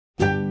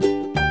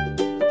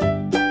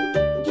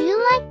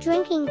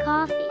drinking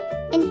coffee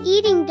and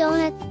eating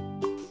donuts.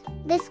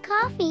 This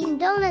coffee and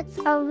donuts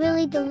are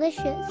really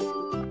delicious.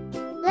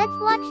 Let's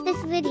watch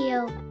this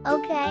video,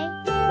 okay?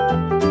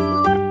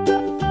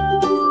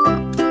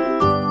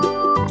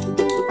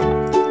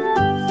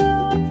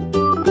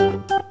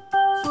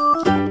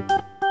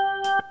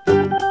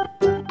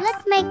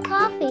 Let's make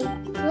coffee.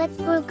 Let's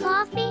brew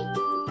coffee.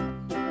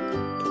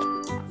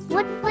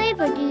 What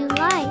flavor do you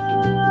like?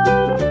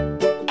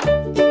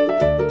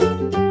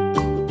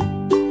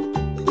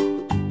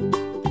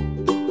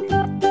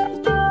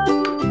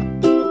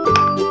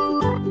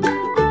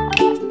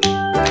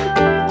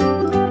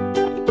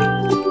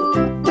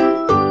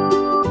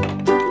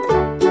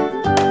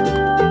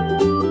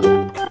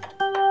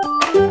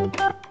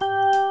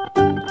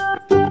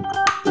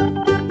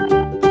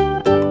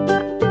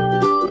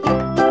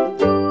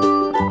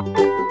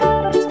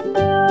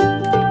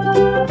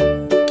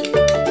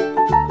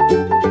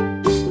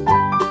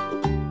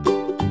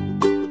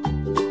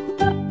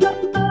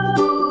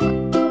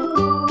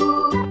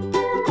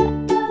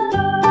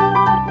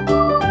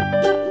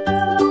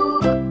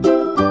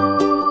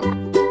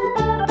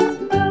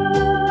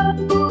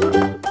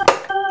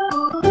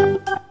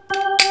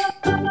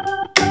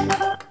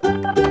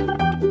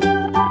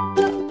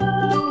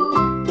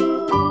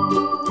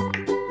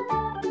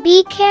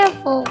 Be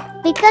careful,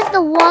 because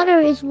the water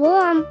is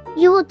warm,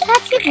 you will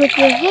touch it with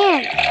your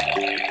hand.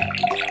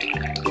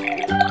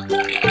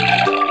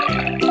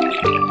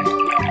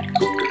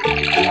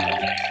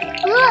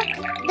 Look,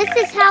 this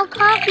is how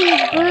coffee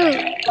is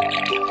brewed.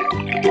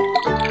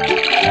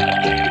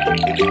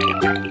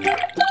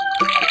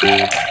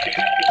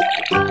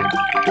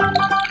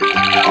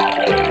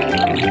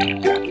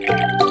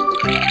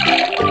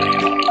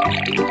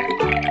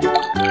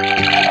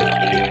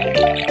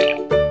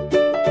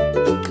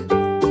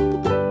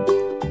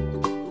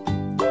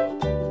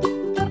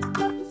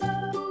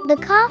 The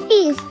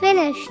coffee is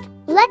finished.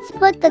 Let's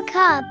put the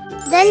cup,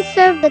 then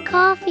serve the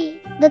coffee.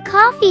 The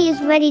coffee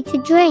is ready to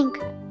drink.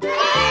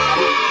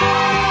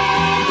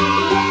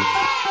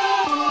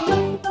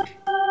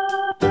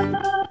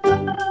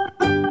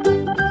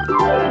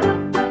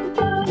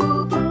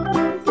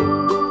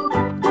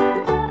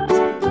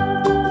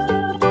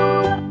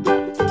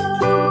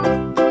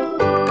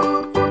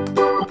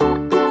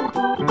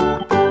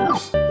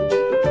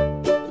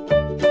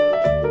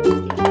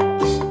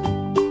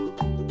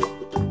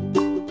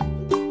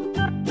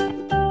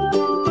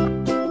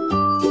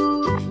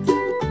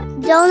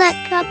 Donut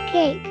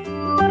cupcake.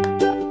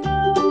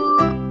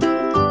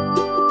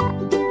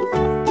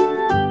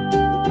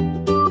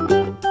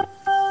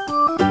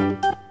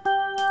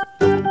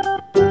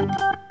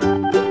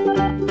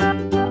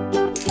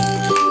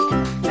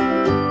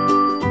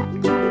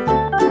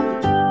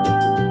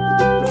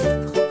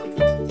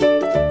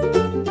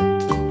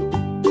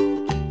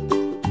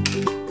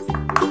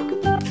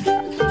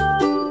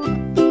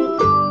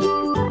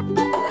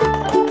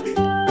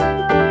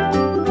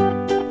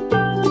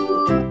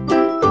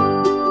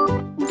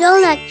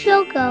 Donut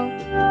choco.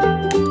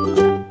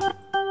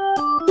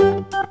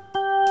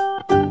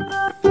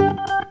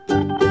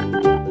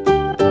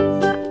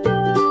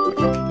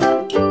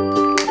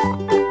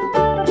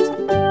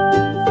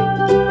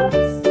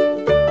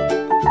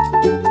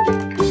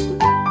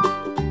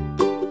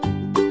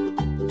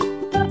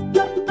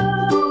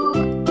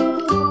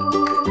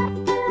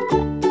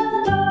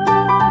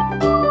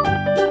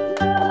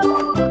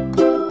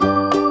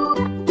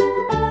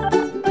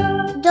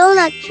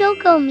 Donut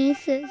choco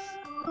Mises.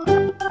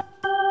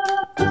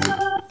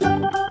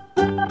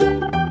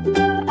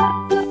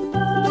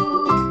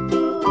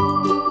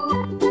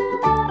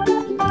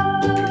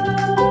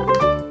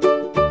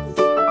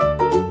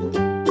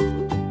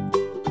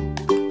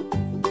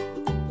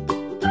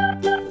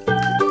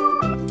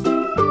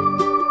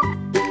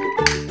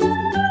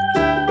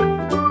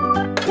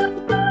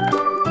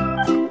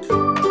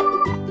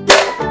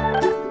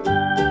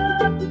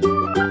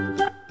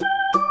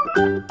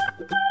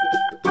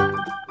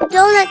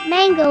 Donut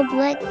mango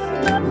blitz.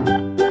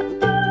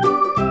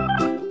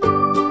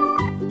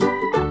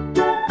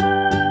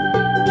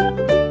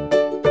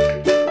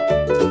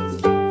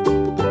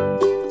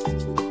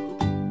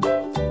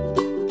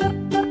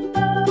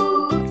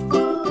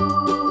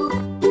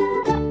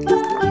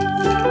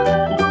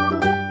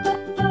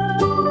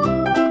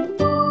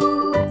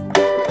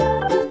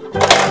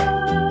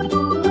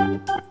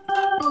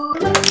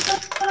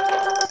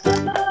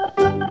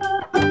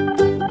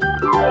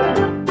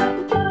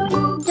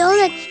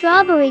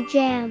 Strawberry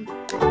jam.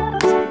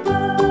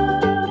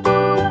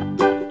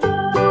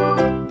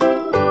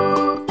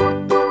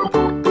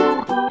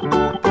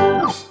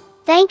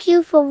 Thank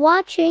you for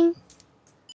watching.